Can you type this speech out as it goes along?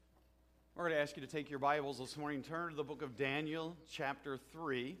We're going to ask you to take your Bibles this morning, turn to the book of Daniel, chapter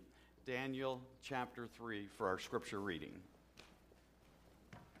 3. Daniel, chapter 3, for our scripture reading.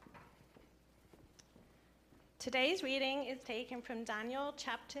 Today's reading is taken from Daniel,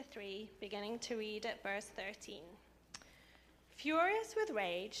 chapter 3, beginning to read at verse 13. Furious with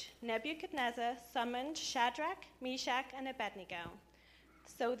rage, Nebuchadnezzar summoned Shadrach, Meshach, and Abednego.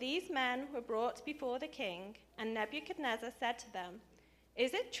 So these men were brought before the king, and Nebuchadnezzar said to them,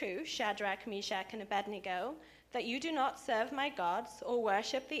 "Is it true, Shadrach, Meshach, and Abednego, that you do not serve my gods or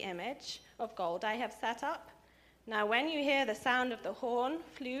worship the image of gold I have set up? Now when you hear the sound of the horn,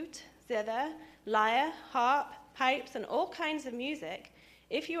 flute, zither, lyre, harp, pipes, and all kinds of music,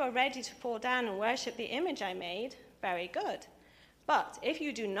 if you are ready to fall down and worship the image I made, very good. But if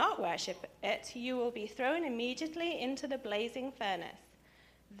you do not worship it, you will be thrown immediately into the blazing furnace.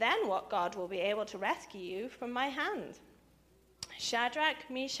 Then what God will be able to rescue you from my hand?" Shadrach,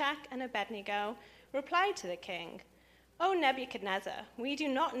 Meshach, and Abednego replied to the king, "O Nebuchadnezzar, we do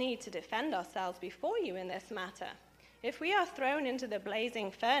not need to defend ourselves before you in this matter. If we are thrown into the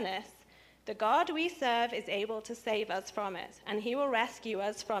blazing furnace, the God we serve is able to save us from it, and he will rescue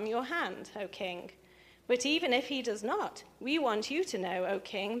us from your hand, O king. But even if he does not, we want you to know, O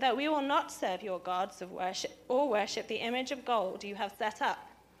king, that we will not serve your gods of worship or worship the image of gold you have set up."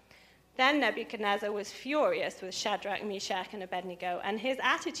 Then Nebuchadnezzar was furious with Shadrach, Meshach, and Abednego, and his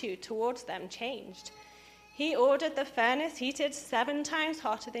attitude towards them changed. He ordered the furnace heated 7 times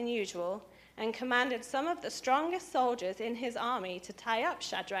hotter than usual, and commanded some of the strongest soldiers in his army to tie up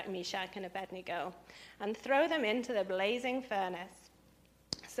Shadrach, Meshach, and Abednego, and throw them into the blazing furnace.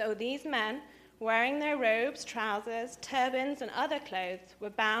 So these men, wearing their robes, trousers, turbans, and other clothes, were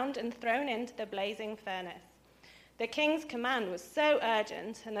bound and thrown into the blazing furnace. The king's command was so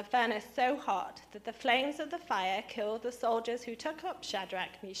urgent and the furnace so hot that the flames of the fire killed the soldiers who took up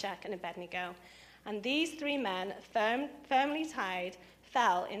Shadrach, Meshach, and Abednego, and these 3 men, firmly tied,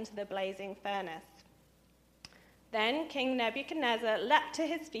 fell into the blazing furnace. Then King Nebuchadnezzar leapt to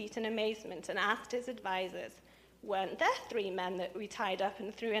his feet in amazement and asked his advisors, "Weren't there 3 men that we tied up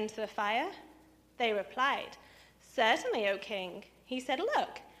and threw into the fire?" They replied, "Certainly, O king." He said,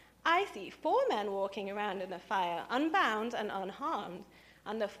 "Look, I see 4 men walking around in the fire, unbound and unharmed,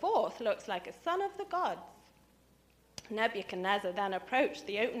 and the 4th looks like a son of the gods." Nebuchadnezzar then approached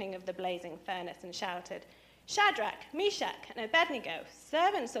the opening of the blazing furnace and shouted, "Shadrach, Meshach, and Abednego,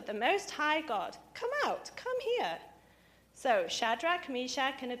 servants of the Most High God, come out, come here." So Shadrach,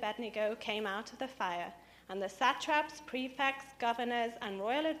 Meshach, and Abednego came out of the fire, and the satraps, prefects, governors, and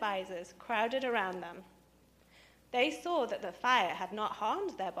royal advisors crowded around them. They saw that the fire had not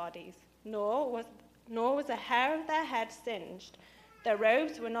harmed their bodies, nor was a hair of their head singed. Their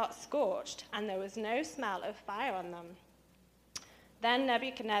robes were not scorched, and there was no smell of fire on them. Then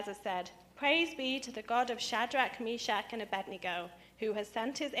Nebuchadnezzar said, "Praise be to the God of Shadrach, Meshach, and Abednego, who has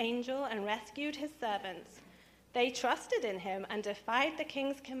sent his angel and rescued his servants. They trusted in him and defied the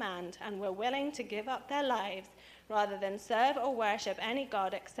king's command and were willing to give up their lives rather than serve or worship any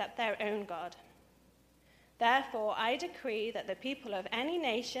god except their own God. Therefore, I decree that the people of any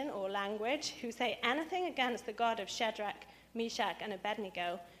nation or language who say anything against the God of Shadrach, Meshach, and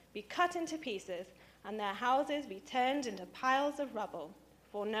Abednego be cut into pieces, and their houses be turned into piles of rubble,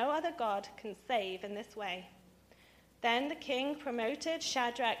 for no other God can save in this way." Then the king promoted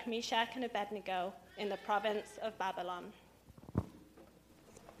Shadrach, Meshach, and Abednego in the province of Babylon.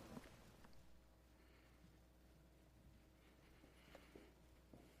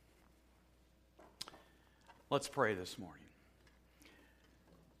 Let's pray this morning.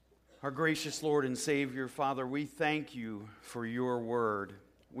 Our gracious Lord and Savior, Father, we thank you for your word.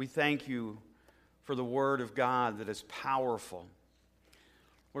 We thank you for the word of God that is powerful.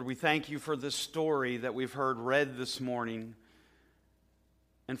 Lord, we thank you for this story that we've heard read this morning,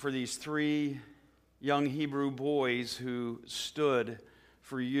 and for these 3 young Hebrew boys who stood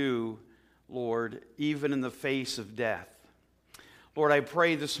for you, Lord, even in the face of death. Lord, I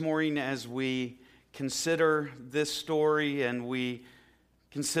pray this morning as we consider this story and we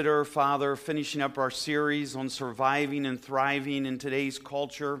consider, Father, finishing up our series on surviving and thriving in today's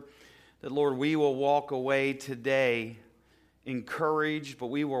culture, that, Lord, we will walk away today encouraged, but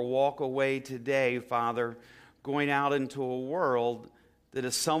we will walk away today, Father, going out into a world that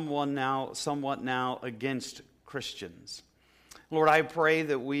is somewhat now against Christians. Lord, I pray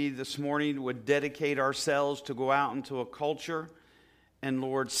that we this morning would dedicate ourselves to go out into a culture and,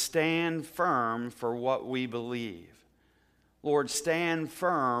 Lord, stand firm for what we believe. Lord, stand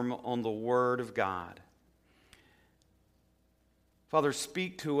firm on the Word of God. Father,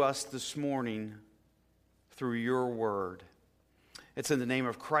 speak to us this morning through your Word. It's in the name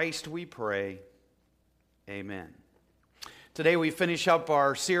of Christ we pray. Amen. Today we finish up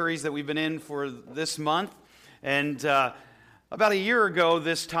our series that we've been in for this month. And about a year ago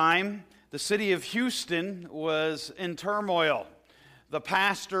this time, the city of Houston was in turmoil. The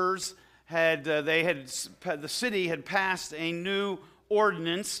pastors the city had passed a new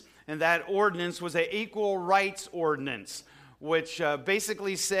ordinance, and that ordinance was an equal rights ordinance, which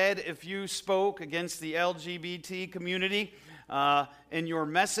basically said if you spoke against the LGBT community in your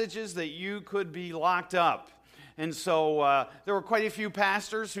messages, that you could be locked up. And so there were quite a few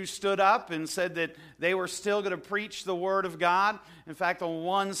pastors who stood up and said that they were still going to preach the Word of God. In fact, on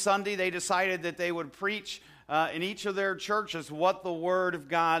one Sunday, they decided that they would preach in each of their churches what the Word of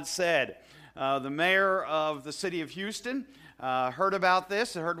God said. The mayor of the city of Houston heard about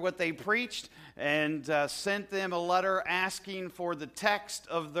this and heard what they preached and sent them a letter asking for the text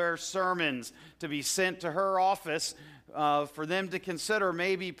of their sermons to be sent to her office for them to consider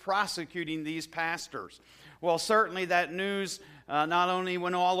maybe prosecuting these pastors. Well, certainly that news not only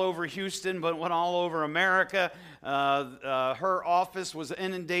went all over Houston, but went all over America. Her office was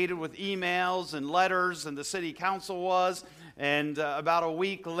inundated with emails and letters, and the city council was. And about a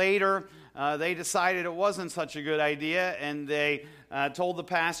week later, they decided it wasn't such a good idea, and they told the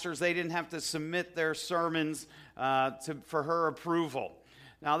pastors they didn't have to submit their sermons for her approval.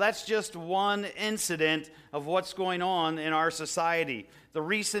 Now, that's just one incident of what's going on in our society. The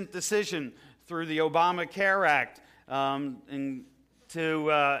recent decision through the Obamacare Act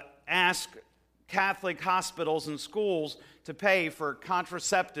to ask Catholic hospitals and schools to pay for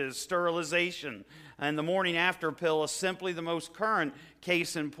contraceptives, sterilization, and the morning after pill is simply the most current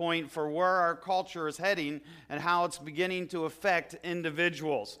case in point for where our culture is heading and how it's beginning to affect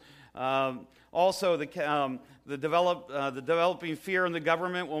individuals. Also, the developing fear in the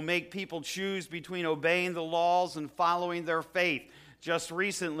government will make people choose between obeying the laws and following their faith. Just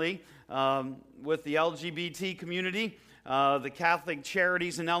recently, with the LGBT community, the Catholic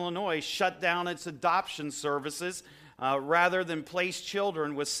Charities in Illinois shut down its adoption services rather than place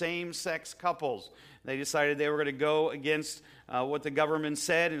children with same-sex couples. They decided they were going to go against what the government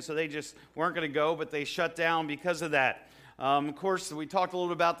said, and so they just weren't going to go, but they shut down because of that. Of course, we talked a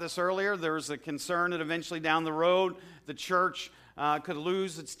little about this earlier. There was a concern that eventually down the road, the church could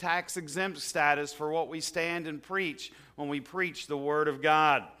lose its tax-exempt status for what we stand and preach when we preach the Word of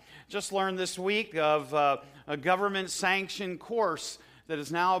God. Just learned this week of a government-sanctioned course that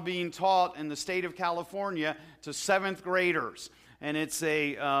is now being taught in the state of California to 7th graders. And it's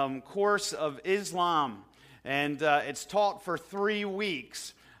a course of Islam. And it's taught for 3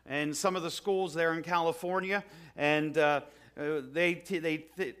 weeks in some of the schools there in California. And they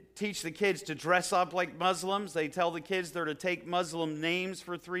teach the kids to dress up like Muslims. They tell the kids they're to take Muslim names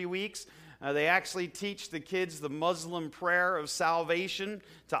for 3 weeks. They actually teach the kids the Muslim prayer of salvation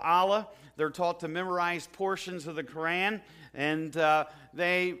to Allah. They're taught to memorize portions of the Quran. And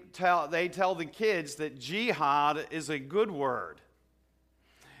they tell the kids that jihad is a good word.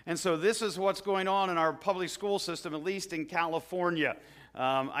 And so this is what's going on in our public school system, at least in California.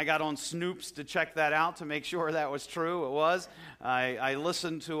 I got on Snoops to check that out to make sure that was true. It was. I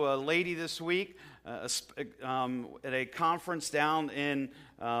listened to a lady this week at a conference down in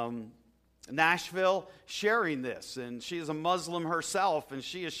Nashville sharing this. And she is a Muslim herself, and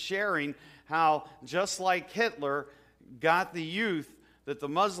she is sharing how, just like Hitler got the youth, that the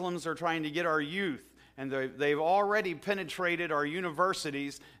Muslims are trying to get our youth. And they've already penetrated our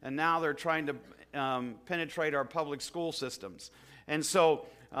universities, and now they're trying to penetrate our public school systems. And so,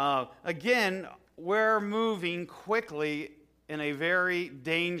 again, we're moving quickly in a very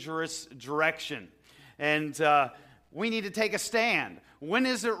dangerous direction. And we need to take a stand. When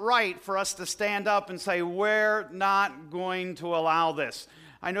is it right for us to stand up and say, we're not going to allow this?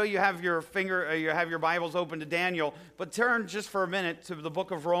 I know you have your Bibles open to Daniel, but turn just for a minute to the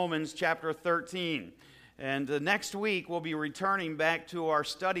book of Romans, chapter 13. And next week, we'll be returning back to our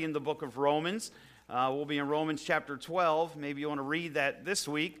study in the book of Romans. We'll be in Romans chapter 12. Maybe you want to read that this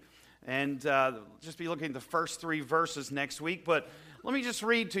week. And just be looking at the first 3 verses next week. But let me just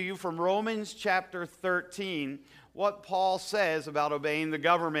read to you from Romans chapter 13 what Paul says about obeying the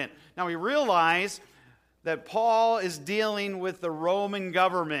government. Now, we realize that Paul is dealing with the Roman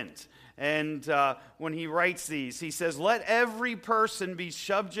government. And when he writes these, he says, "Let every person be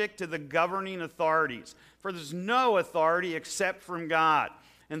subject to the governing authorities, for there's no authority except from God.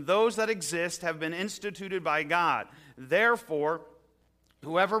 And those that exist have been instituted by God. Therefore,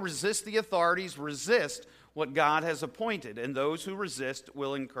 whoever resists the authorities resist what God has appointed, and those who resist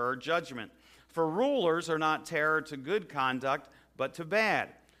will incur judgment. For rulers are not terror to good conduct, but to bad.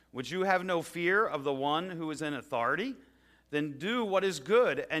 Would you have no fear of the one who is in authority? then do what is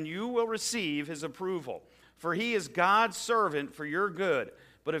good, and you will receive his approval. For he is God's servant for your good.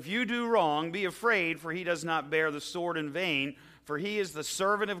 But if you do wrong, be afraid, for he does not bear the sword in vain, for he is the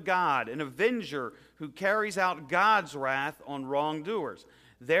servant of God, an avenger who carries out God's wrath on wrongdoers.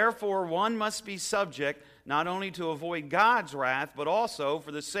 Therefore, one must be subject not only to avoid God's wrath, but also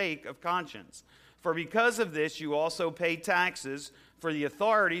for the sake of conscience. For because of this, you also pay taxes, for the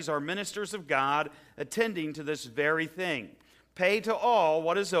authorities are ministers of God, attending to this very thing. Pay to all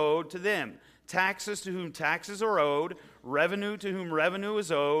what is owed to them. Taxes to whom taxes are owed, revenue to whom revenue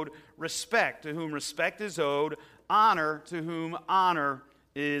is owed, respect to whom respect is owed, honor to whom honor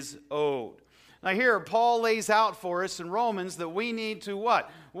is owed. Now here, Paul lays out for us in Romans that we need to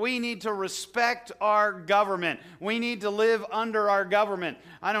what? We need to respect our government. We need to live under our government.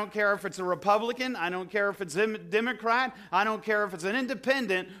 I don't care if it's a Republican. I don't care if it's a Democrat. I don't care if it's an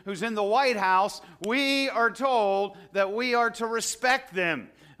independent who's in the White House. We are told that we are to respect them.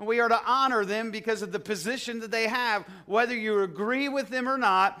 And we are to honor them because of the position that they have. Whether you agree with them or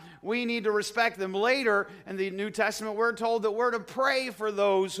not, we need to respect them. Later in the New Testament, we're told that we're to pray for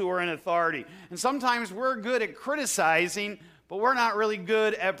those who are in authority. And sometimes we're good at criticizing, but we're not really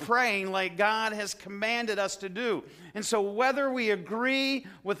good at praying like God has commanded us to do. And so whether we agree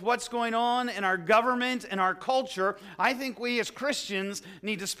with what's going on in our government and our culture, I think we as Christians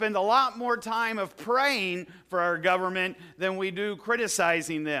need to spend a lot more time of praying for our government than we do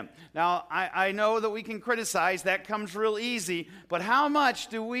criticizing them. Now, I know that we can criticize. That comes real easy. But how much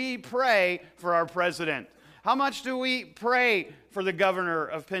do we pray for our president? How much do we pray for the governor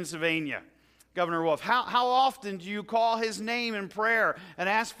of Pennsylvania? Governor Wolf, how often do you call his name in prayer and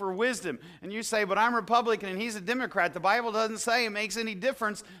ask for wisdom? And you say, but I'm Republican and he's a Democrat. The Bible doesn't say it makes any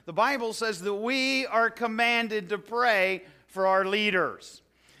difference. The Bible says that we are commanded to pray for our leaders.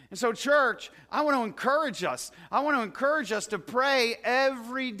 And so, church, I want to encourage us. I want to encourage us to pray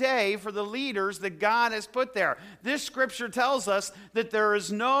every day for the leaders that God has put there. This scripture tells us that there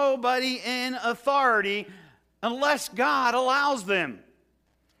is nobody in authority unless God allows them.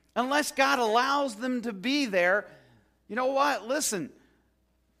 Unless God allows them to be there. You know what? Listen.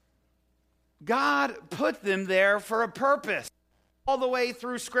 God put them there for a purpose. All the way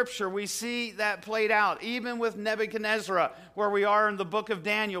through Scripture, we see that played out. Even with Nebuchadnezzar, where we are in the book of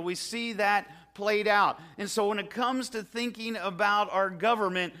Daniel, we see that played out. And so when it comes to thinking about our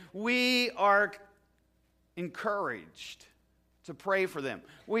government, we are encouraged to pray for them.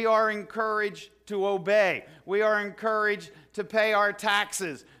 We are encouraged to obey. We are encouraged to pay our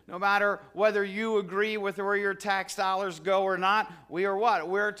taxes. No matter whether you agree with where your tax dollars go or not, we are what?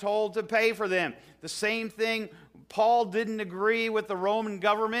 We're told to pay for them. The same thing, Paul didn't agree with the Roman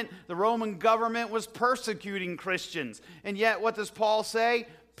government. The Roman government was persecuting Christians. And yet, what does Paul say?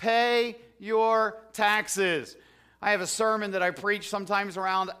 Pay your taxes. I have a sermon that I preach sometimes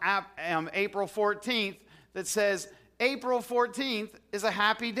around April 14th that says, April 14th is a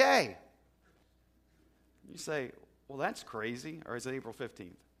happy day. You say, well, that's crazy. Or is it April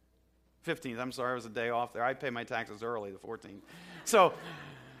 15th? 15th, I'm sorry, it was a day off there. I pay my taxes early, the 14th. So,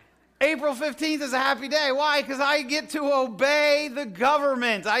 April 15th is a happy day. Why? Because I get to obey the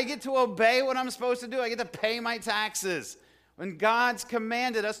government. I get to obey what I'm supposed to do. I get to pay my taxes. When God's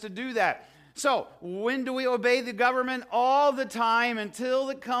commanded us to do that. So, when do we obey the government? All the time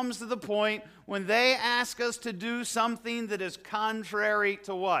until it comes to the point when they ask us to do something that is contrary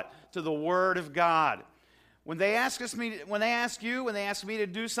to what? To the Word of God. When they ask me to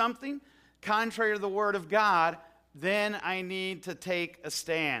do something contrary to the Word of God, then I need to take a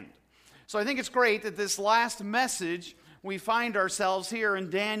stand. So I think it's great that this last message, we find ourselves here in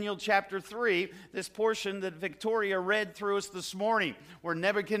Daniel chapter 3, this portion that Victoria read through us this morning, where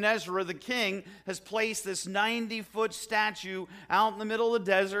Nebuchadnezzar, the king, has placed this 90-foot statue out in the middle of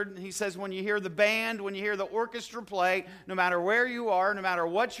the desert. He says when you hear the band, when you hear the orchestra play, no matter where you are, no matter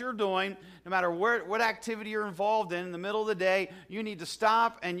what you're doing, no matter what activity you're involved in the middle of the day, you need to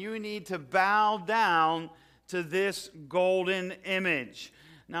stop and you need to bow down to this golden image.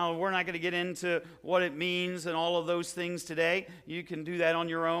 Now, we're not going to get into what it means and all of those things today. You can do that on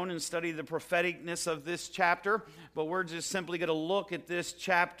your own and study the propheticness of this chapter. But we're just simply going to look at this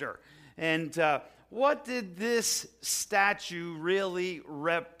chapter. And what did this statue really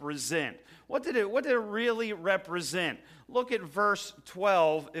represent? What did it really represent? Look at verse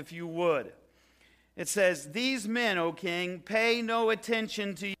 12, if you would. It says, "These men, O king, pay no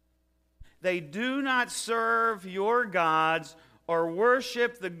attention to you. They do not serve your gods or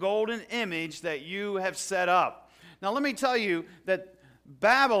worship the golden image that you have set up." Now let me tell you that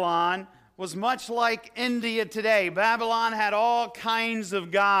Babylon was much like India today. Babylon had all kinds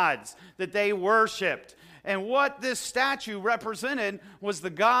of gods that they worshiped. And what this statue represented was the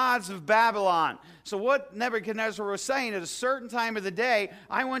gods of Babylon. So what Nebuchadnezzar was saying, at a certain time of the day,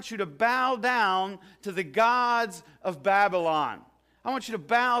 I want you to bow down to the gods of Babylon. I want you to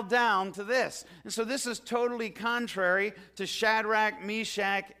bow down to this. And so this is totally contrary to Shadrach,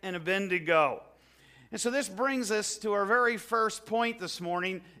 Meshach, and Abednego. And so this brings us to our very first point this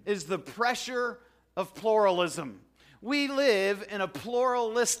morning, is the pressure of pluralism. We live in a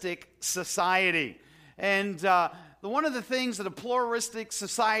pluralistic society. And one of the things that a pluralistic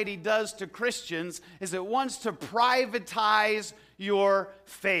society does to Christians is it wants to privatize your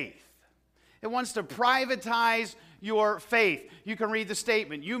faith. It wants to privatize your faith. You can read the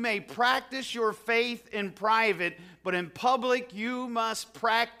statement. You may practice your faith in private, but in public you must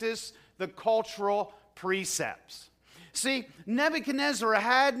practice the cultural precepts. See, Nebuchadnezzar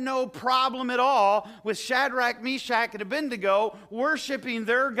had no problem at all with Shadrach, Meshach, and Abednego worshiping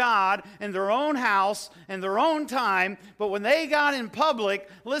their God in their own house, in their own time. But when they got in public,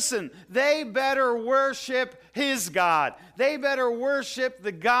 listen, they better worship his God. They better worship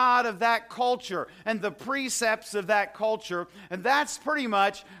the God of that culture and the precepts of that culture. And that's pretty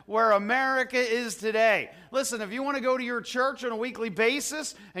much where America is today. Listen, if you want to go to your church on a weekly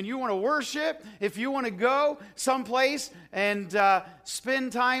basis and you want to worship, if you want to go someplace and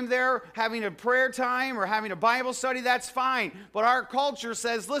spend time there having a prayer time or having a Bible study, that's fine. But our culture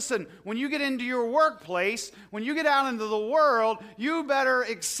says, listen, when you get into your workplace, when you get out into the world, you better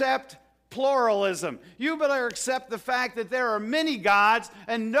accept pluralism. You better accept the fact that there are many gods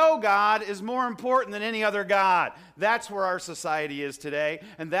and no God is more important than any other God. That's where our society is today,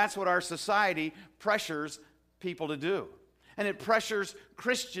 and that's what our society pressures people to do. And it pressures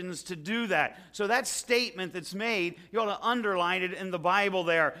Christians to do that. So that statement that's made, you ought to underline it in the Bible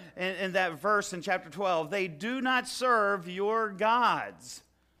there, in that verse in chapter 12. They do not serve your gods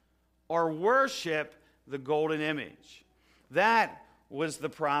or worship the golden image. That was the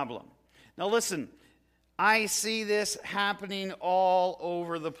problem. Now listen, I see this happening all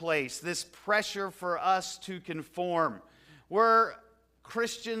over the place, this pressure for us to conform, where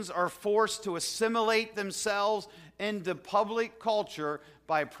Christians are forced to assimilate themselves into public culture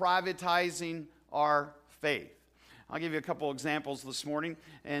by privatizing our faith. I'll give you a couple examples this morning,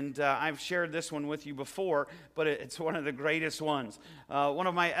 and I've shared this one with you before, but it's one of the greatest ones. One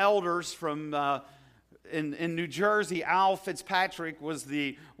of my elders from in New Jersey, Al Fitzpatrick, was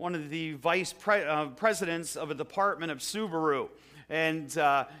one of the vice presidents of a department of Subaru. And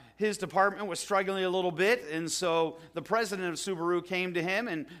his department was struggling a little bit, and so the president of Subaru came to him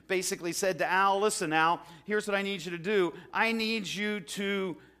and basically said to Al, listen, Al, here's what I need you to do. I need you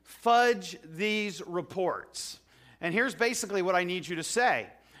to fudge these reports. And here's basically what I need you to say.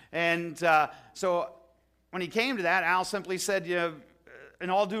 And so when he came to that, Al simply said, in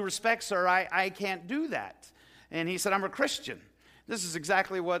all due respect, sir, I can't do that. And he said, I'm a Christian. This is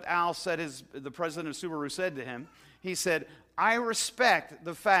exactly what Al said, the president of Subaru said to him. He said, I respect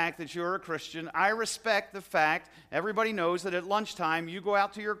the fact that you're a Christian. I respect the fact, everybody knows that at lunchtime you go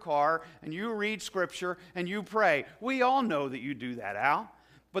out to your car and you read Scripture and you pray. We all know that you do that, Al.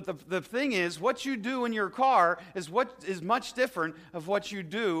 But the thing is, what you do in your car is what is much different of what you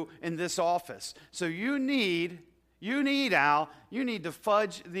do in this office. So you need, Al, you need to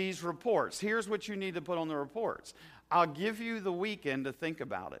fudge these reports. Here's what you need to put on the reports. I'll give you the weekend to think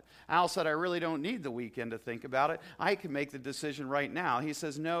about it. Al said, I really don't need the weekend to think about it. I can make the decision right now. He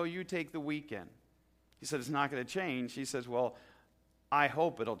says, no, you take the weekend. He said, it's not going to change. He says, well, I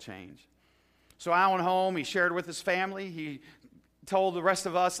hope it'll change. So Al went home. He shared with his family. He told the rest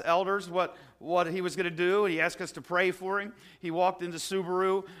of us elders what he was going to do, and he asked us to pray for him. He walked into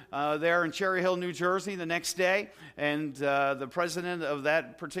Subaru there in Cherry Hill, New Jersey the next day, and the president of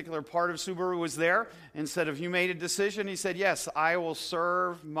that particular part of Subaru was there and said, have you made a decision? He said, yes, I will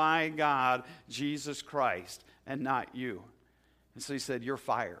serve my God, Jesus Christ, and not you. And so he said, you're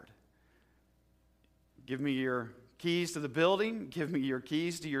fired. Give me your keys to the building. Give me your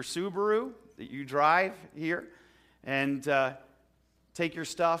keys to your Subaru that you drive here, and take your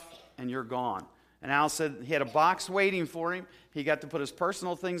stuff, and you're gone. And Al said he had a box waiting for him. He got to put his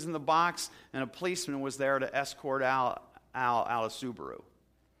personal things in the box, and a policeman was there to escort Al out of Subaru.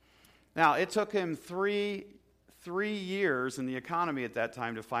 Now, it took him three years in the economy at that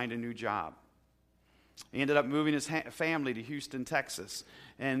time to find a new job. He ended up moving his family to Houston, Texas.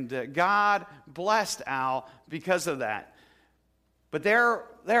 And God blessed Al because of that. But they're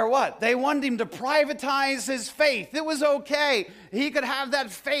what? They wanted him to privatize his faith. It was okay. He could have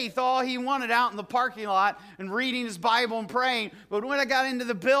that faith all he wanted out in the parking lot and reading his Bible and praying. But when I got into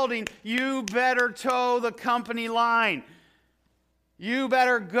the building, you better toe the company line. You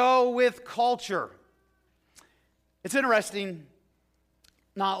better go with culture. It's interesting,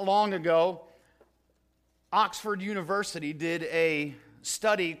 not long ago, Oxford University did a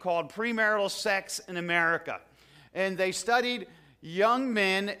study called Premarital Sex in America. And they studied young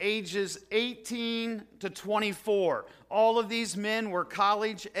men ages 18 to 24. All of these men were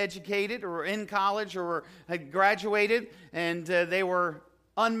college educated or were in college or had graduated, and they were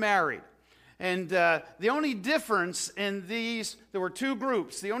unmarried. And the only difference in these, there were two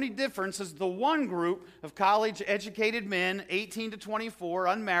groups. The only difference is the one group of college-educated men, 18 to 24,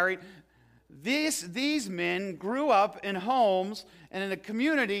 unmarried. These men grew up in homes and in a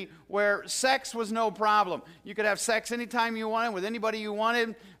community where sex was no problem. You could have sex anytime you wanted, with anybody you wanted.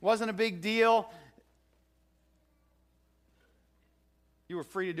 It wasn't a big deal. You were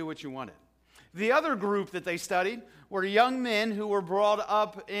free to do what you wanted. The other group that they studied were young men who were brought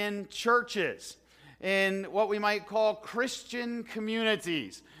up in churches, in what we might call Christian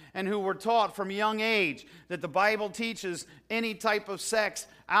communities, and who were taught from a young age that the Bible teaches any type of sex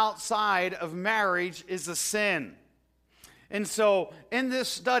outside of marriage is a sin. And so in this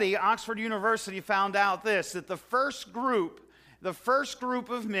study, Oxford University found out this, that the first group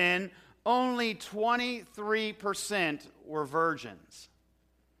of men, only 23% were virgins.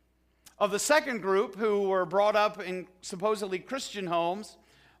 Of the second group, who were brought up in supposedly Christian homes,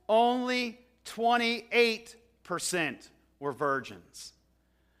 only 28% were virgins.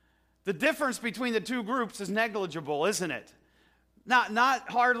 The difference between the two groups is negligible, isn't it? Not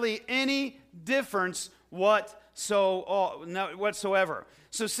hardly any difference whatsoever.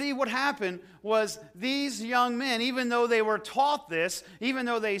 So see, what happened was these young men, even though they were taught this, even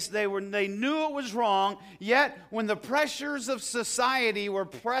though they knew it was wrong, yet when the pressures of society were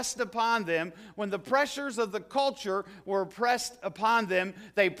pressed upon them, when the pressures of the culture were pressed upon them,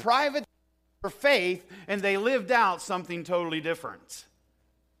 they privatized their faith and they lived out something totally different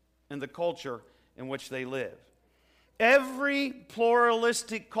in the culture in which they live. Every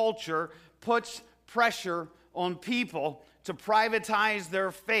pluralistic culture puts pressure on people to privatize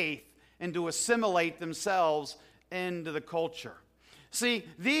their faith and to assimilate themselves into the culture. See,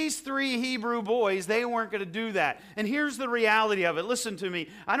 these three Hebrew boys, they weren't going to do that. And here's the reality of it. Listen to me.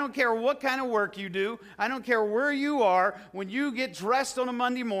 I don't care what kind of work you do. I don't care where you are. When you get dressed on a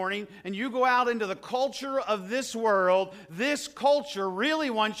Monday morning and you go out into the culture of this world, this culture really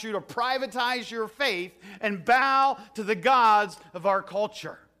wants you to privatize your faith and bow to the gods of our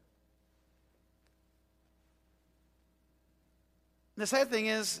culture. The sad thing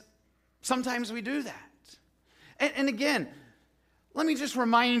is, sometimes we do that. And again, let me just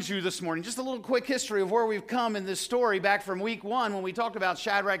remind you this morning, just a little quick history of where we've come in this story back from week 1 when we talked about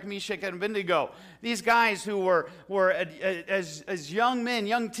Shadrach, Meshach, and Abednego. These guys who were as young men,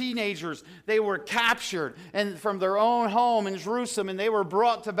 young teenagers, they were captured and from their own home in Jerusalem, and they were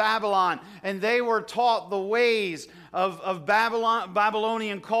brought to Babylon, and they were taught the ways of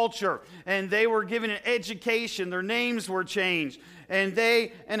Babylonian culture, and they were given an education. Their names were changed. And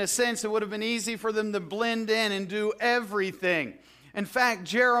they, in a sense, it would have been easy for them to blend in and do everything. In fact,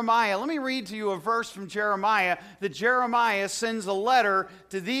 Jeremiah, let me read to you a verse from Jeremiah, that Jeremiah sends a letter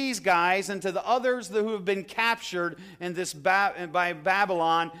to these guys and to the others who have been captured in this by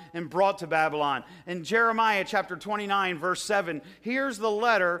Babylon and brought to Babylon. In Jeremiah chapter 29, verse 7, here's the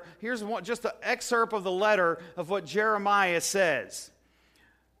letter, here's just an excerpt of the letter of what Jeremiah says.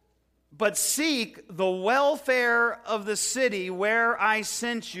 But seek the welfare of the city where I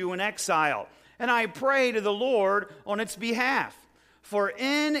sent you in exile, and I pray to the Lord on its behalf. For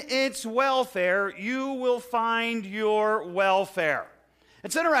in its welfare you will find your welfare.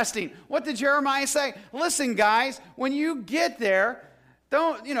 It's interesting. What did Jeremiah say? Listen, guys, when you get there,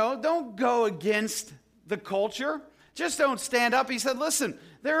 don't go against the culture. Just don't stand up. He said, listen,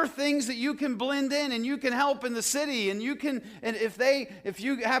 there are things that you can blend in and you can help in the city, and if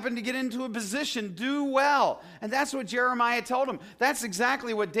you happen to get into a position, do well. And that's what Jeremiah told them. That's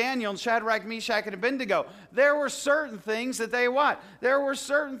exactly what Daniel and Shadrach, Meshach, and Abednego. There were certain things that they what? There were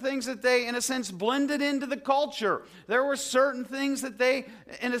certain things that they, in a sense, blended into the culture. There were certain things that they,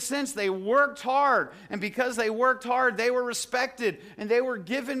 in a sense, they worked hard. And because they worked hard, they were respected and they were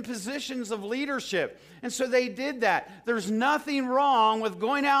given positions of leadership. And so they did that. There's nothing wrong with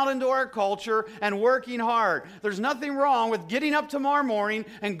going out into our culture and working hard. There's nothing wrong with getting up tomorrow morning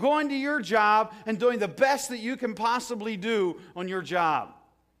and going to your job and doing the best that you can possibly do on your job.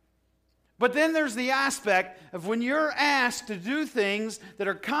 But then there's the aspect of when you're asked to do things that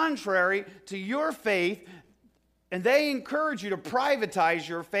are contrary to your faith, And they encourage you to privatize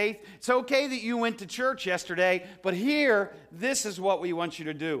your faith. It's okay that you went to church yesterday, but here, this is what we want you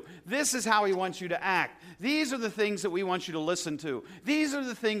to do. This is how we want you to act. These are the things that we want you to listen to. These are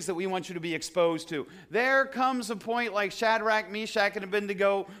the things that we want you to be exposed to. There comes a point like Shadrach, Meshach, and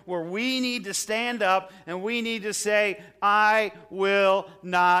Abednego where we need to stand up and we need to say, I will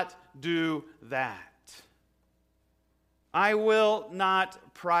not do that. I will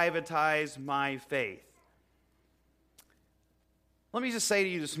not privatize my faith. Let me just say to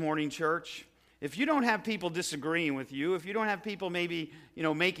you this morning, church, if you don't have people disagreeing with you, if you don't have people maybe,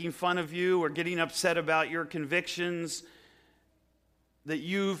 making fun of you or getting upset about your convictions that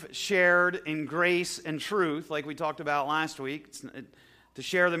you've shared in grace and truth, like we talked about last week, to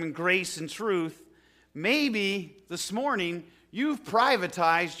share them in grace and truth, maybe this morning you've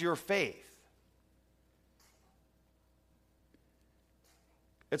privatized your faith.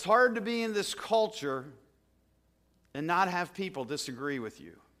 It's hard to be in this culture and not have people disagree with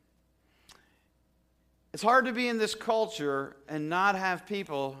you. It's hard to be in this culture and not have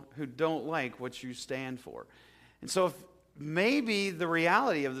people who don't like what you stand for. And so if maybe the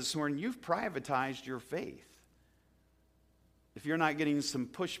reality of this morning, you've privatized your faith. If you're not getting some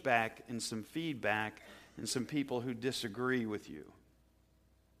pushback and some feedback and some people who disagree with you.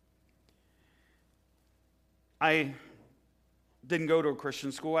 I didn't go to a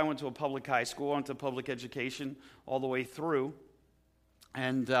Christian school. I went to a public high school. I went to public education all the way through.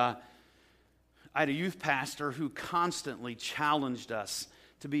 And I had a youth pastor who constantly challenged us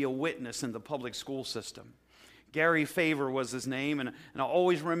to be a witness in the public school system. Gary Favor was his name, and I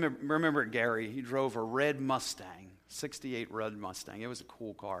always remember Gary. He drove a red Mustang, 68 red Mustang. It was a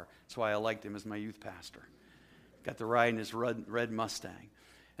cool car. That's why I liked him as my youth pastor. Got to ride in his red Mustang.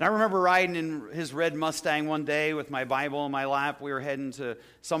 And I remember riding in his red Mustang one day with my Bible in my lap. We were heading to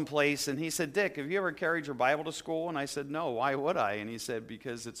some place, and he said, Dick, have you ever carried your Bible to school? And I said, no, why would I? And he said,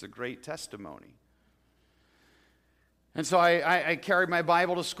 because it's a great testimony. And so I carried my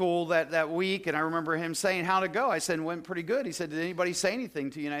Bible to school that week, and I remember him saying, how'd it go? I said, it went pretty good. He said, did anybody say anything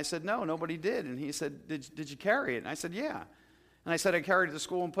to you? And I said, no, nobody did. And he said, did you carry it? And I said, yeah. And I said, I carried it to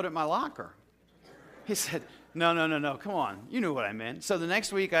school and put it in my locker. He said, no, come on. You knew what I meant. So the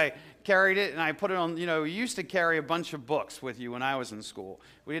next week I carried it and I put it on, you used to carry a bunch of books with you when I was in school.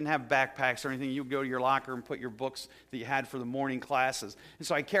 We didn't have backpacks or anything. You would go to your locker and put your books that you had for the morning classes. And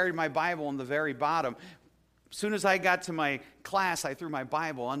so I carried my Bible on the very bottom. As soon as I got to my class, I threw my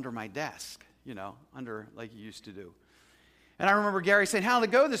Bible under my desk, under like you used to do. And I remember Gary saying, how'd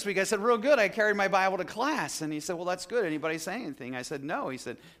it go this week? I said, real good. I carried my Bible to class. And he said, well, that's good. Anybody say anything? I said, no. He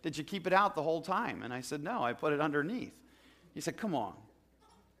said, did you keep it out the whole time? And I said, no, I put it underneath. He said, come on,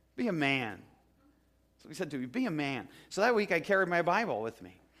 be a man. So he said to me, be a man. So that week I carried my Bible with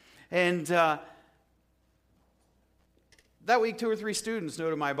me. And that week 2 or 3 students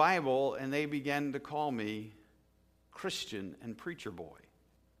noted my Bible, and they began to call me Christian and preacher boy.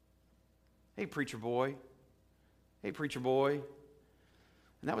 Hey, preacher boy. Hey, preacher boy.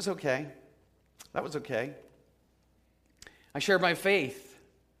 And that was okay. That was okay. I shared my faith.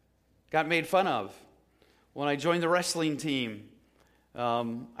 Got made fun of. When I joined the wrestling team,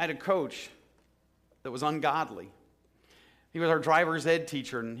 I had a coach that was ungodly. He was our driver's ed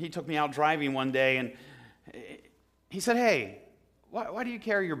teacher, and he took me out driving one day, and he said, hey, why do you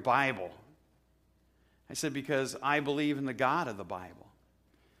carry your Bible? I said, because I believe in the God of the Bible.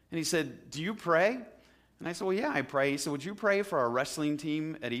 And he said, do you pray? And I said, well, yeah, I pray. He said, would you pray for our wrestling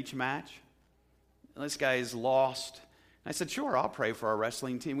team at each match? And this guy is lost. And I said, sure, I'll pray for our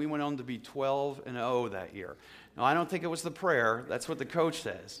wrestling team. We went on to be 12-0 that year. Now, I don't think it was the prayer. That's what the coach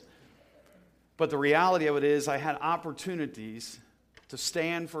says. But the reality of it is I had opportunities to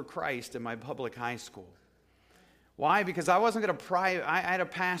stand for Christ in my public high school. Why? Because I wasn't going to I had a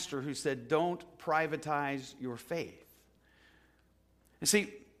pastor who said, don't privatize your faith. And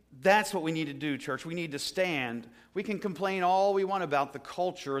see, that's what we need to do, church. We need to stand. We can complain all we want about the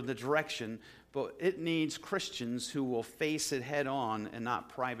culture and the direction, but it needs Christians who will face it head on and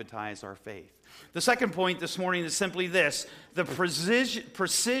not privatize our faith. The second point this morning is simply this: the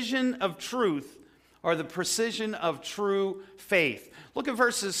precision of truth, or the precision of true faith. Look at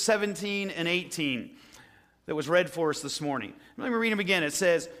verses 17 and 18 that was read for us this morning. Let me read them again. It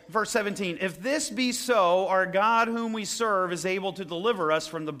says, verse 17, if this be so, our God whom we serve is able to deliver us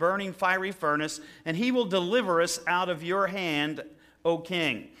from the burning fiery furnace, and he will deliver us out of your hand, O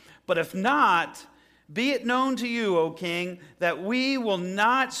king. But if not, Be it known to you, O king, that we will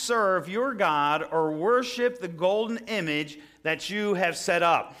not serve your God or worship the golden image that you have set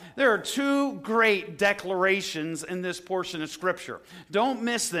up. There are two great declarations in this portion of Scripture. Don't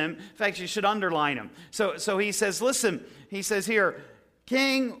miss them. In fact, you should underline them. So he says, listen, he says here,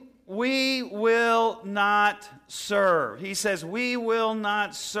 King, we will not serve. He says, we will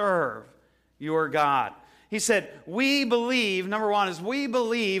not serve your God. He said, we believe, number one is we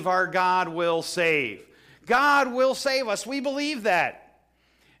believe our God will save. God will save us. We believe that.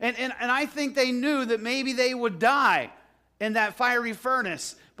 And I think they knew that maybe they would die in that fiery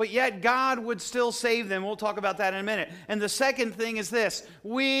furnace, but yet God would still save them. We'll talk about that in a minute. And the second thing is this: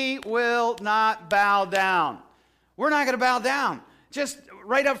 we will not bow down. We're not going to bow down. Just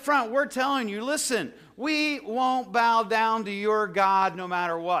right up front, we're telling you, listen, we won't bow down to your God no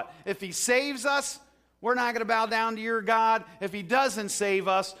matter what. If he saves us, we're not going to bow down to your God. If he doesn't save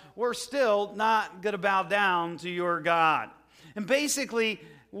us, we're still not going to bow down to your God. And basically,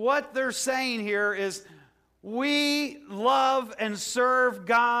 what they're saying here is, we love and serve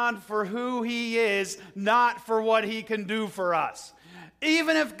God for who he is, not for what he can do for us.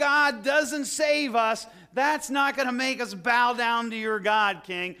 Even if God doesn't save us, that's not going to make us bow down to your God,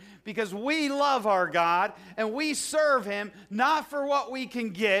 King, because we love our God and we serve him not for what we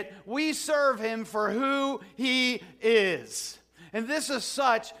can get. We serve him for who he is. And this is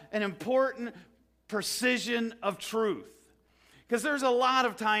such an important precision of truth. Because there's a lot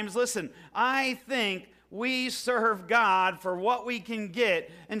of times, listen, I think we serve God for what we can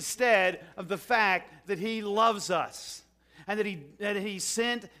get instead of the fact that he loves us and that he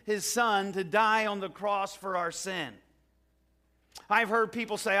sent his son to die on the cross for our sin. I've heard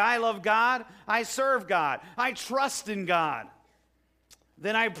people say, I love God, I serve God, I trust in God.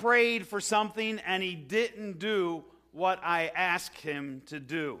 Then I prayed for something and he didn't do what I asked him to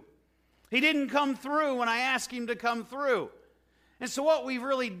do. He didn't come through when I asked him to come through. And so what we've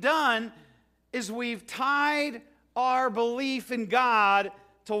really done is we've tied our belief in God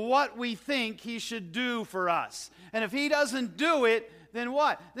to what we think he should do for us. And if he doesn't do it, then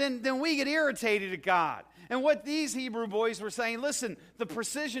what? Then we get irritated at God. And what these Hebrew boys were saying, listen, the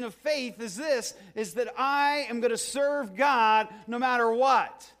precision of faith is this, is that I am going to serve God no matter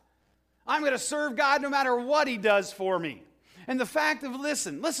what. I'm going to serve God no matter what he does for me. And the fact of,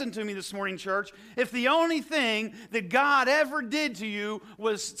 listen to me this morning, church. If the only thing that God ever did to you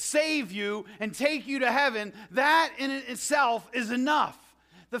was save you and take you to heaven, that in itself is enough.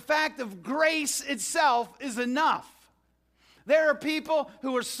 The fact of grace itself is enough. There are people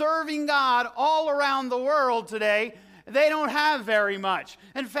who are serving God all around the world today. They don't have very much.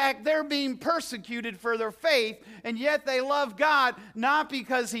 In fact, they're being persecuted for their faith, and yet they love God not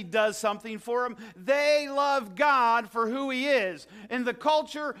because he does something for them. They love God for who he is. In the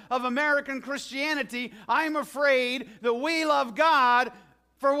culture of American Christianity, I'm afraid that we love God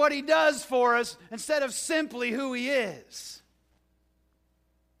for what he does for us instead of simply who he is.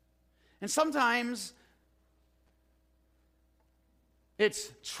 And sometimes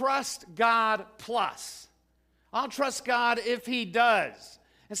it's trust God plus. I'll trust God if he does,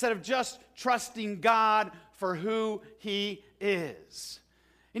 instead of just trusting God for who he is.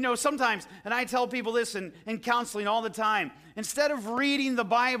 You know, sometimes, and I tell people this in counseling all the time, instead of reading the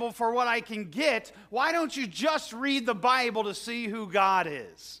Bible for what I can get, why don't you just read the Bible to see who God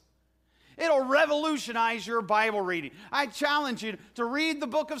is? It'll revolutionize your Bible reading. I challenge you to read the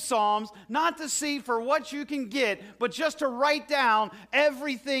book of Psalms, not to see for what you can get, but just to write down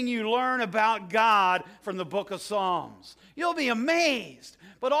everything you learn about God from the book of Psalms. You'll be amazed.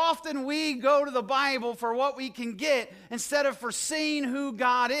 But often we go to the Bible for what we can get instead of for seeing who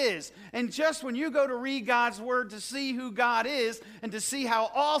God is. And just when you go to read God's word to see who God is and to see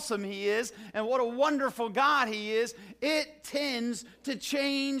how awesome he is and what a wonderful God he is, it tends to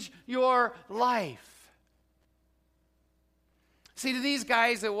change your life. See, to these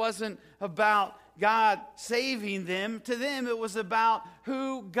guys, it wasn't about God saving them. To them, it was about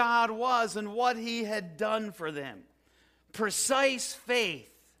who God was and what he had done for them. Precise faith.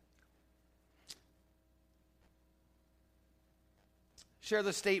 Share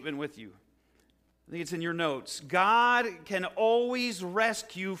the statement with you. I think it's in your notes. God can always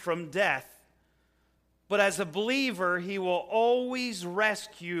rescue from death, but as a believer, he will always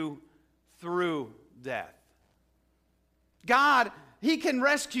rescue through death. God, he can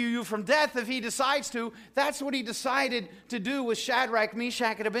rescue you from death if he decides to. That's what he decided to do with Shadrach,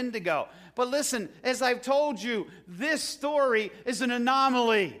 Meshach, and Abednego. But listen, as I've told you, this story is an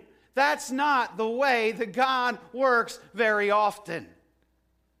anomaly. That's not the way that God works very often.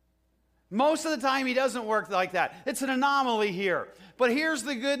 Most of the time, he doesn't work like that. It's an anomaly here. But here's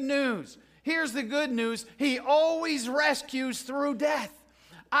the good news. Here's the good news. He always rescues through death.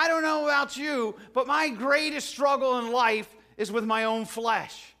 I don't know about you, but my greatest struggle in life is with my own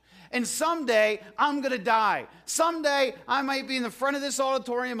flesh. And someday, I'm going to die. Someday, I might be in the front of this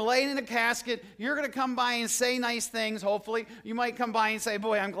auditorium, laying in a casket. You're going to come by and say nice things, hopefully. You might come by and say,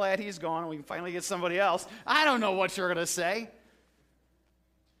 boy, I'm glad he's gone, and we can finally get somebody else. I don't know what you're going to say.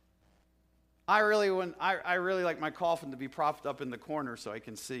 I really like my coffin to be propped up in the corner so I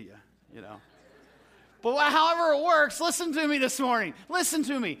can see you, But however it works, listen to me this morning. Listen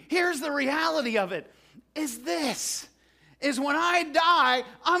to me. Here's the reality of it, is when I die,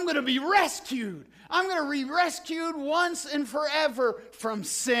 I'm going to be rescued. I'm going to be rescued once and forever from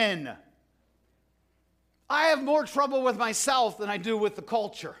sin. I have more trouble with myself than I do with the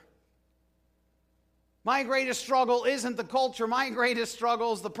culture. My greatest struggle isn't the culture. My greatest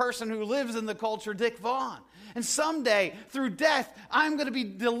struggle is the person who lives in the culture, Dick Vaughn. And someday, through death, I'm going to be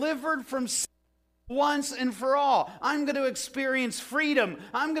delivered from sin once and for all. I'm going to experience freedom.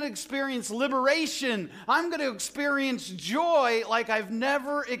 I'm going to experience liberation. I'm going to experience joy like I've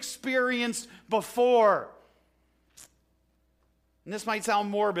never experienced before. And this might sound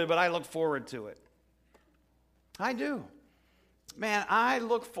morbid, but I look forward to it. I do. Man, I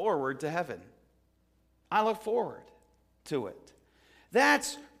look forward to heaven. I look forward to it.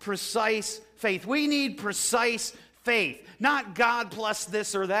 That's precise faith. We need precise faith. Not God plus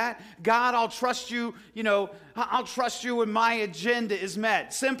this or that. God, I'll trust you, I'll trust you when my agenda is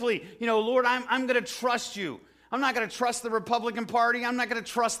met. Simply, Lord, I'm going to trust you. I'm not going to trust the Republican Party. I'm not going to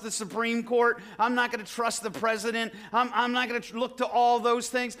trust the Supreme Court. I'm not going to trust the president. I'm not going to look to all those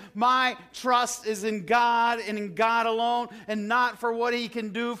things. My trust is in God and in God alone, and not for what he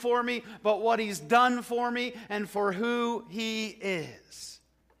can do for me, but what he's done for me and for who he is.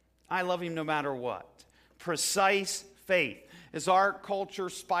 I love him no matter what. Precise faith. As our culture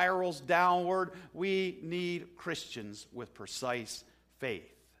spirals downward, we need Christians with precise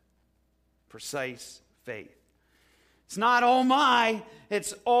faith. Precise faith. It's not, oh my,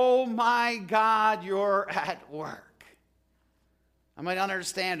 it's, oh my God, you're at work. I might not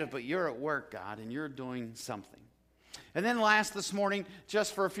understand it, but you're at work, God, and you're doing something. And then last this morning,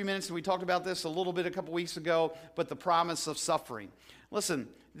 just for a few minutes, and we talked about this a little bit a couple weeks ago, but the promise of suffering. Listen,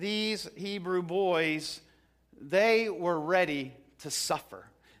 these Hebrew boys, they were ready to suffer.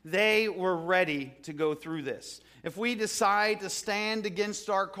 They were ready to go through this. If we decide to stand against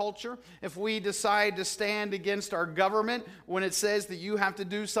our culture, if we decide to stand against our government when it says that you have to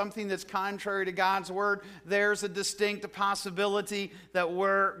do something that's contrary to God's word, there's a distinct possibility that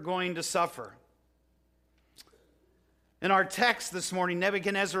we're going to suffer. In our text this morning,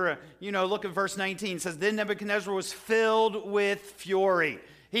 Nebuchadnezzar, look at verse 19. It says, then Nebuchadnezzar was filled with fury.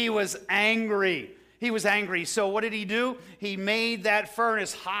 He was angry. He was angry. So what did he do? He made that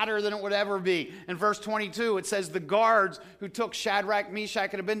furnace hotter than it would ever be. In verse 22, it says the guards who took Shadrach, Meshach,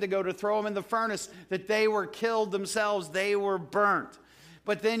 and Abednego to throw them in the furnace, that they were killed themselves. They were burnt.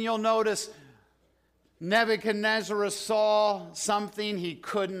 But then you'll notice Nebuchadnezzar saw something he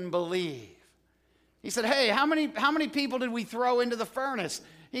couldn't believe. He said, hey, how many people did we throw into the furnace?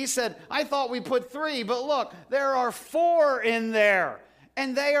 He said, I thought we put 3, but look, there are 4 in there.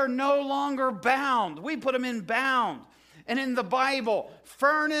 And they are no longer bound. We put them in bound. And in the Bible,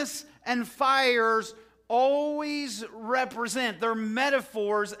 furnace and fires always represent, they're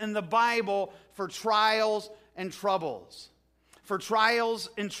metaphors in the Bible for trials and troubles, for trials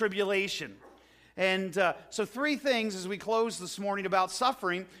and tribulation. And so 3 things as we close this morning about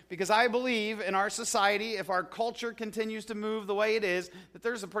suffering, because I believe in our society, if our culture continues to move the way it is, that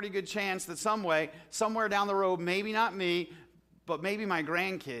there's a pretty good chance that somewhere down the road, maybe not me, but maybe my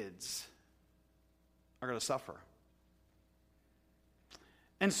grandkids are going to suffer.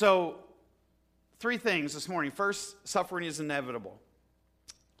 And so, 3 things this morning. First, suffering is inevitable.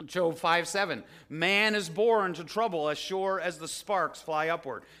 Job 5:7. Man is born to trouble as sure as the sparks fly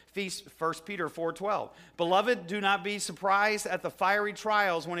upward. 1 Peter 4:12. Beloved, do not be surprised at the fiery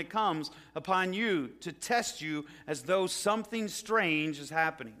trials when it comes upon you to test you as though something strange is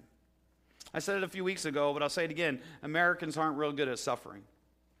happening. I said it a few weeks ago, but I'll say it again. Americans aren't real good at suffering.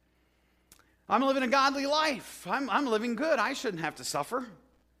 I'm living a godly life. I'm living good. I shouldn't have to suffer.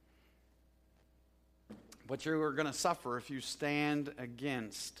 But you are going to suffer if you stand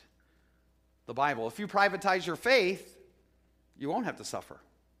against the Bible. If you privatize your faith, you won't have to suffer.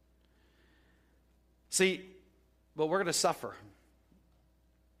 See, but we're going to suffer.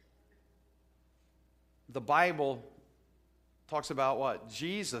 The Bible talks about what?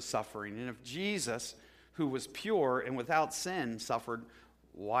 Jesus suffering. And if Jesus, who was pure and without sin, suffered,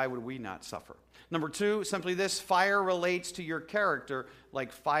 why would we not suffer? Number two, simply this: fire relates to your character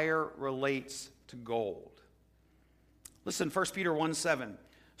like fire relates to gold. Listen, 1 Peter 1:7.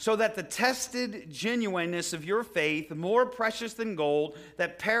 So that the tested genuineness of your faith, more precious than gold,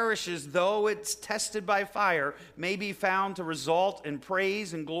 that perishes though it's tested by fire, may be found to result in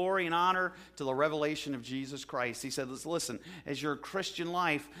praise and glory and honor to the revelation of Jesus Christ. He said, listen, as your Christian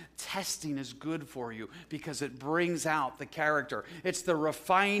life, testing is good for you because it brings out the character. It's the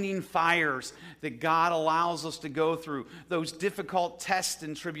refining fires that God allows us to go through, those difficult tests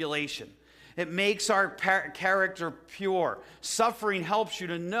and tribulation. It makes our character pure. Suffering helps you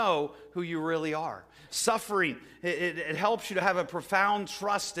to know who you really are. Suffering, it helps you to have a profound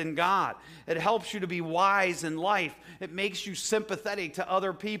trust in God. It helps you to be wise in life. It makes you sympathetic to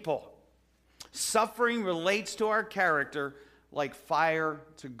other people. Suffering relates to our character like fire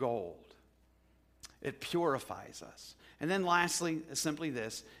to gold. It purifies us. And then lastly, simply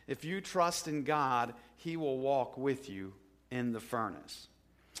this: if you trust in God, He will walk with you in the furnace.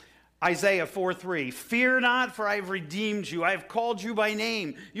 Isaiah 4:3, fear not, for I have redeemed you. I have called you by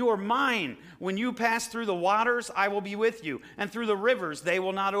name. You are mine. When you pass through the waters, I will be with you. And through the rivers, they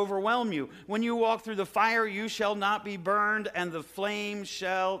will not overwhelm you. When you walk through the fire, you shall not be burned, and the flame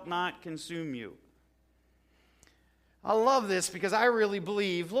shall not consume you. I love this because I really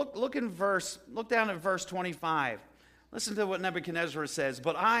believe, look down at verse 25. Listen to what Nebuchadnezzar says.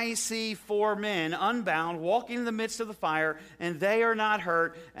 But I see 4 men unbound walking in the midst of the fire, and they are not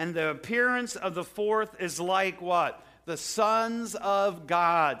hurt. And the appearance of the 4th is like what? The sons of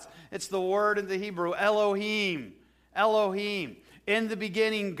gods. It's the word in the Hebrew, Elohim. Elohim. In the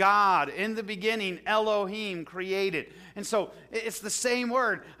beginning, God. In the beginning, Elohim created. And so it's the same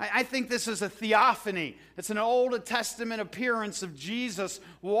word. I think this is a theophany. It's an Old Testament appearance of Jesus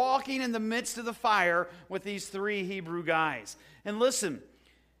walking in the midst of the fire with these 3 Hebrew guys. And listen,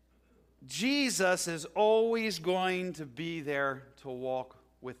 Jesus is always going to be there to walk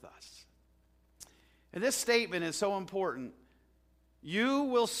with us. And this statement is so important. You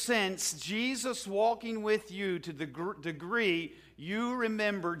will sense Jesus walking with you to the degree you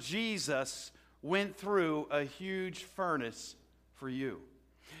remember Jesus went through a huge furnace for you.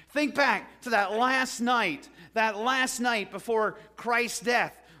 Think back to that last night before Christ's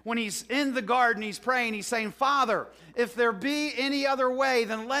death, when he's in the garden, he's praying, he's saying, Father, if there be any other way,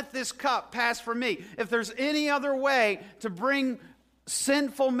 then let this cup pass from me. If there's any other way to bring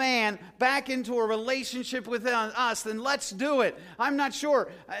sinful man back into a relationship with us, then let's do it. I'm not sure.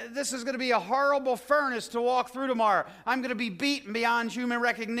 This is going to be a horrible furnace to walk through tomorrow. I'm going to be beaten beyond human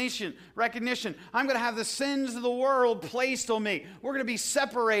recognition. I'm going to have the sins of the world placed on me. We're going to be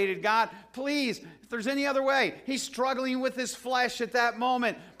separated, God. Please, if there's any other way. He's struggling with his flesh at that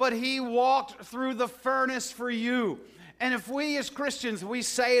moment, but he walked through the furnace for you. And if we as Christians, we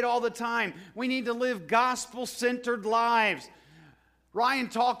say it all the time, we need to live gospel-centered lives. Ryan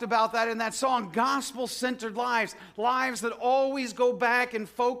talked about that in that song, gospel-centered lives, lives that always go back and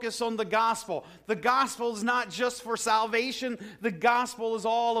focus on the gospel. The gospel is not just for salvation, the gospel is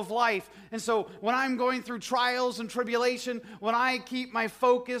all of life. And so when I'm going through trials and tribulation, when I keep my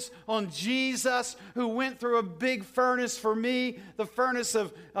focus on Jesus, who went through a big furnace for me, the furnace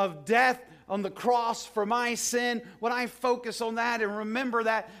of death on the cross for my sin, when I focus on that and remember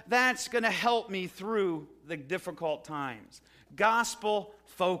that, that's going to help me through the difficult times. Gospel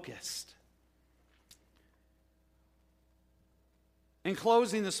focused. In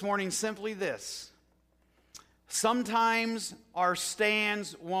closing this morning, simply this: sometimes our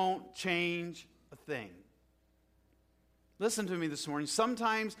stands won't change a thing. Listen to me this morning.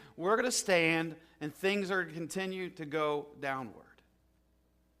 Sometimes we're going to stand and things are going to continue to go downward.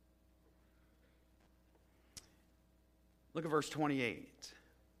 Look at verse 28.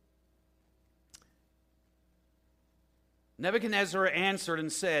 Nebuchadnezzar answered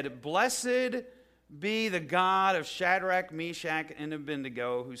and said, Blessed be the God of Shadrach, Meshach, and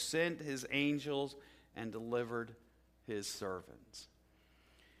Abednego, who sent his angels and delivered his servants.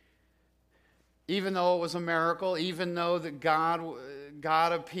 Even though it was a miracle, even though that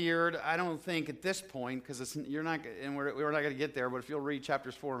God appeared, I don't think at this point, because we're not going to get there, but if you'll read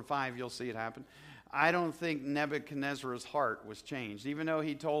chapters 4 and 5, you'll see it happen. I don't think Nebuchadnezzar's heart was changed. Even though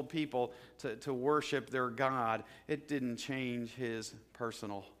he told people to worship their God, it didn't change his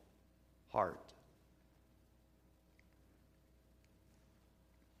personal heart.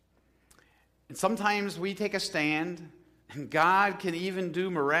 And sometimes we take a stand, and God can even do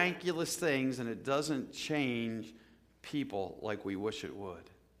miraculous things, and it doesn't change people like we wish it would,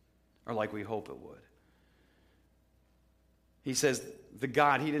 or like we hope it would. He says, the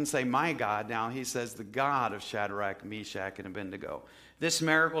God, he didn't say my God now, he says the God of Shadrach, Meshach, and Abednego. This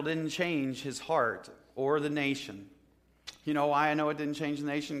miracle didn't change his heart or the nation. You know why I know it didn't change the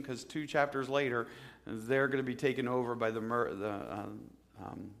nation? Because 2 chapters later, they're going to be taken over by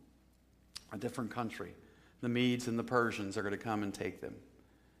a different country. The Medes and the Persians are going to come and take them.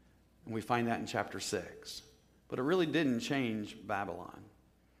 And we find that in chapter 6. But it really didn't change Babylon.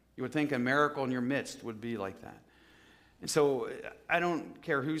 You would think a miracle in your midst would be like that. And so I don't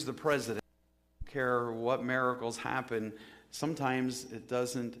care who's the president, I don't care what miracles happen. Sometimes it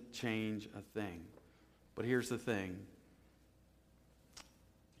doesn't change a thing. But here's the thing.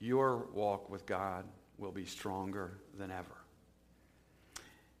 Your walk with God will be stronger than ever.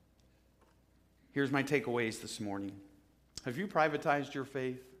 Here's my takeaways this morning. Have you privatized your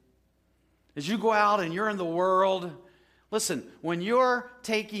faith? As you go out and you're in the world, listen, when you're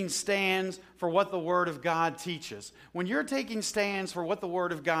taking stands for what the Word of God teaches, when you're taking stands for what the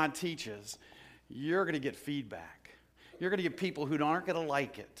Word of God teaches, you're going to get feedback. You're going to get people who aren't going to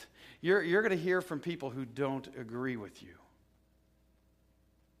like it. You're going to hear from people who don't agree with you.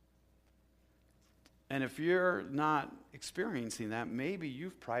 And if you're not experiencing that, maybe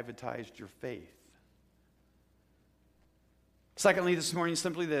you've privatized your faith. Secondly, this morning,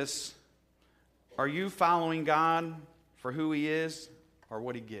 simply this. Are you following God for who He is or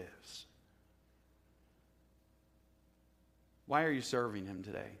what He gives? Why are you serving Him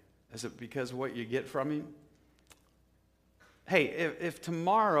today? Is it because of what you get from Him? Hey, if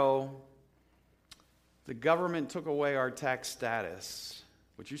tomorrow the government took away our tax status,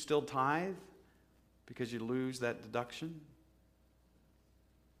 would you still tithe because you lose that deduction?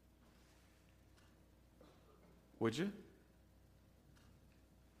 Would you?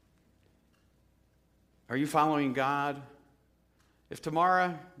 Are you following God? If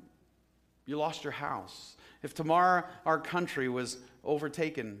tomorrow you lost your house, if tomorrow our country was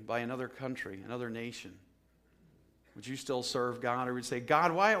overtaken by another country, another nation, would you still serve God? Or would you say,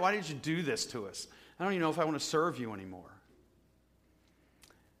 God, why did you do this to us? I don't even know if I want to serve you anymore.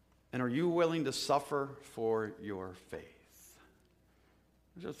 And are you willing to suffer for your faith?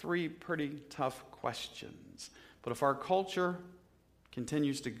 Those are 3 pretty tough questions. But if our culture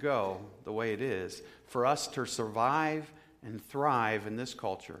continues to go the way it is, for us to survive and thrive in this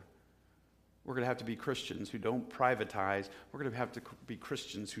culture, we're going to have to be Christians who don't privatize. We're going to have to be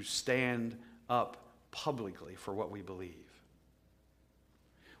Christians who stand up publicly for what we believe.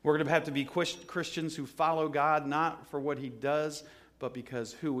 We're going to have to be Christians who follow God not for what He does, but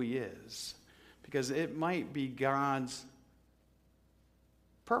because who He is. Because it might be God's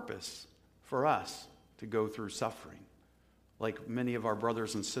purpose for us to go through suffering, like many of our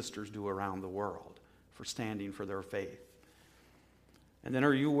brothers and sisters do around the world, for standing for their faith. And then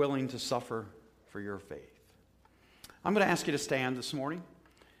are you willing to suffer for your faith? I'm going to ask you to stand this morning.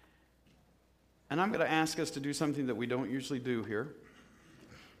 And I'm going to ask us to do something that we don't usually do here.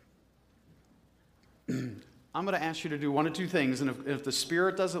 I'm going to ask you to do one of 2 things. And if the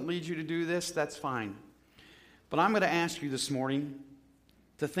Spirit doesn't lead you to do this, that's fine. But I'm going to ask you this morning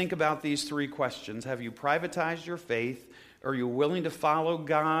to think about these 3 questions. Have you privatized your faith? Are you willing to follow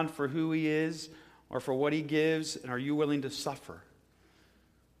God for who He is or for what He gives? And are you willing to suffer?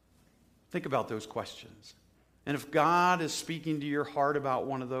 Think about those questions. And if God is speaking to your heart about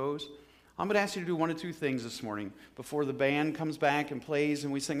one of those, I'm going to ask you to do one of 2 things this morning. Before the band comes back and plays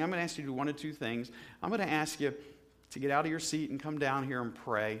and we sing, I'm going to ask you to do one of 2 things. I'm going to ask you to get out of your seat and come down here and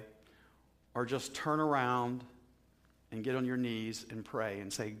pray, or just turn around and get on your knees and pray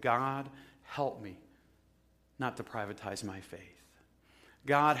and say, God, help me not to privatize my faith.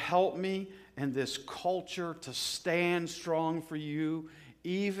 God, help me in this culture to stand strong for you,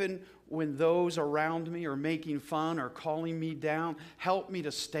 even when those around me are making fun or calling me down. Help me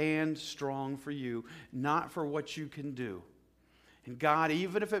to stand strong for you, not for what you can do. And God,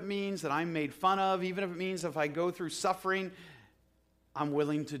 even if it means that I'm made fun of, even if it means if I go through suffering, I'm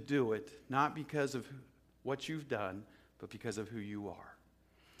willing to do it, not because of what you've done, but because of who you are.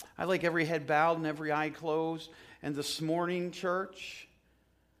 I'd like every head bowed and every eye closed. And this morning, church,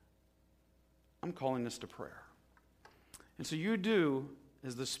 I'm calling this to prayer. And so you do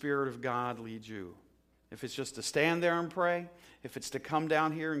as the Spirit of God leads you. If it's just to stand there and pray, if it's to come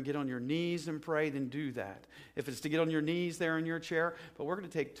down here and get on your knees and pray, then do that. If it's to get on your knees there in your chair, but we're going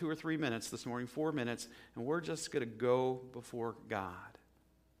to take 2 or 3 minutes this morning, 4 minutes, and we're just going to go before God.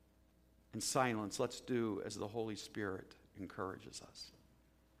 In silence, let's do as the Holy Spirit encourages us.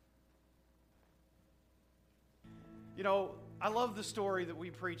 You know, I love the story that we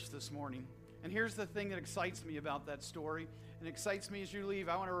preached this morning. And here's the thing that excites me about that story, and excites me as you leave,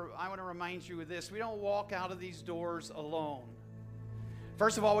 I want to remind you of this. We don't walk out of these doors alone.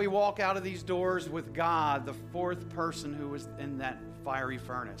 First of all, we walk out of these doors with God, the fourth person who was in that fiery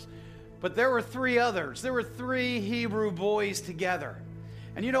furnace. But there were three others. There were three Hebrew boys together.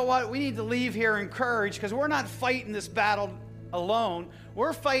 And you know what? We need to leave here encouraged, because we're not fighting this battle alone.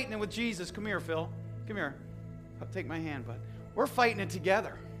 We're fighting it with Jesus. Come here, Phil. Come here. Take my hand, bud. We're fighting it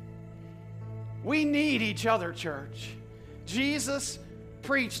together. We need each other, church. Jesus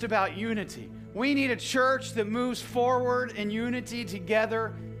preached about unity. We need a church that moves forward in unity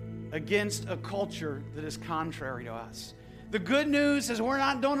together against a culture that is contrary to us. The good news is we're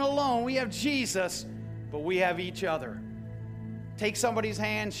not doing it alone. We have Jesus, but we have each other. Take somebody's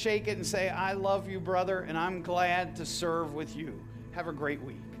hand, shake it, and say, I love you, brother, and I'm glad to serve with you. Have a great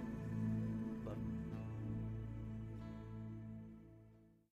week.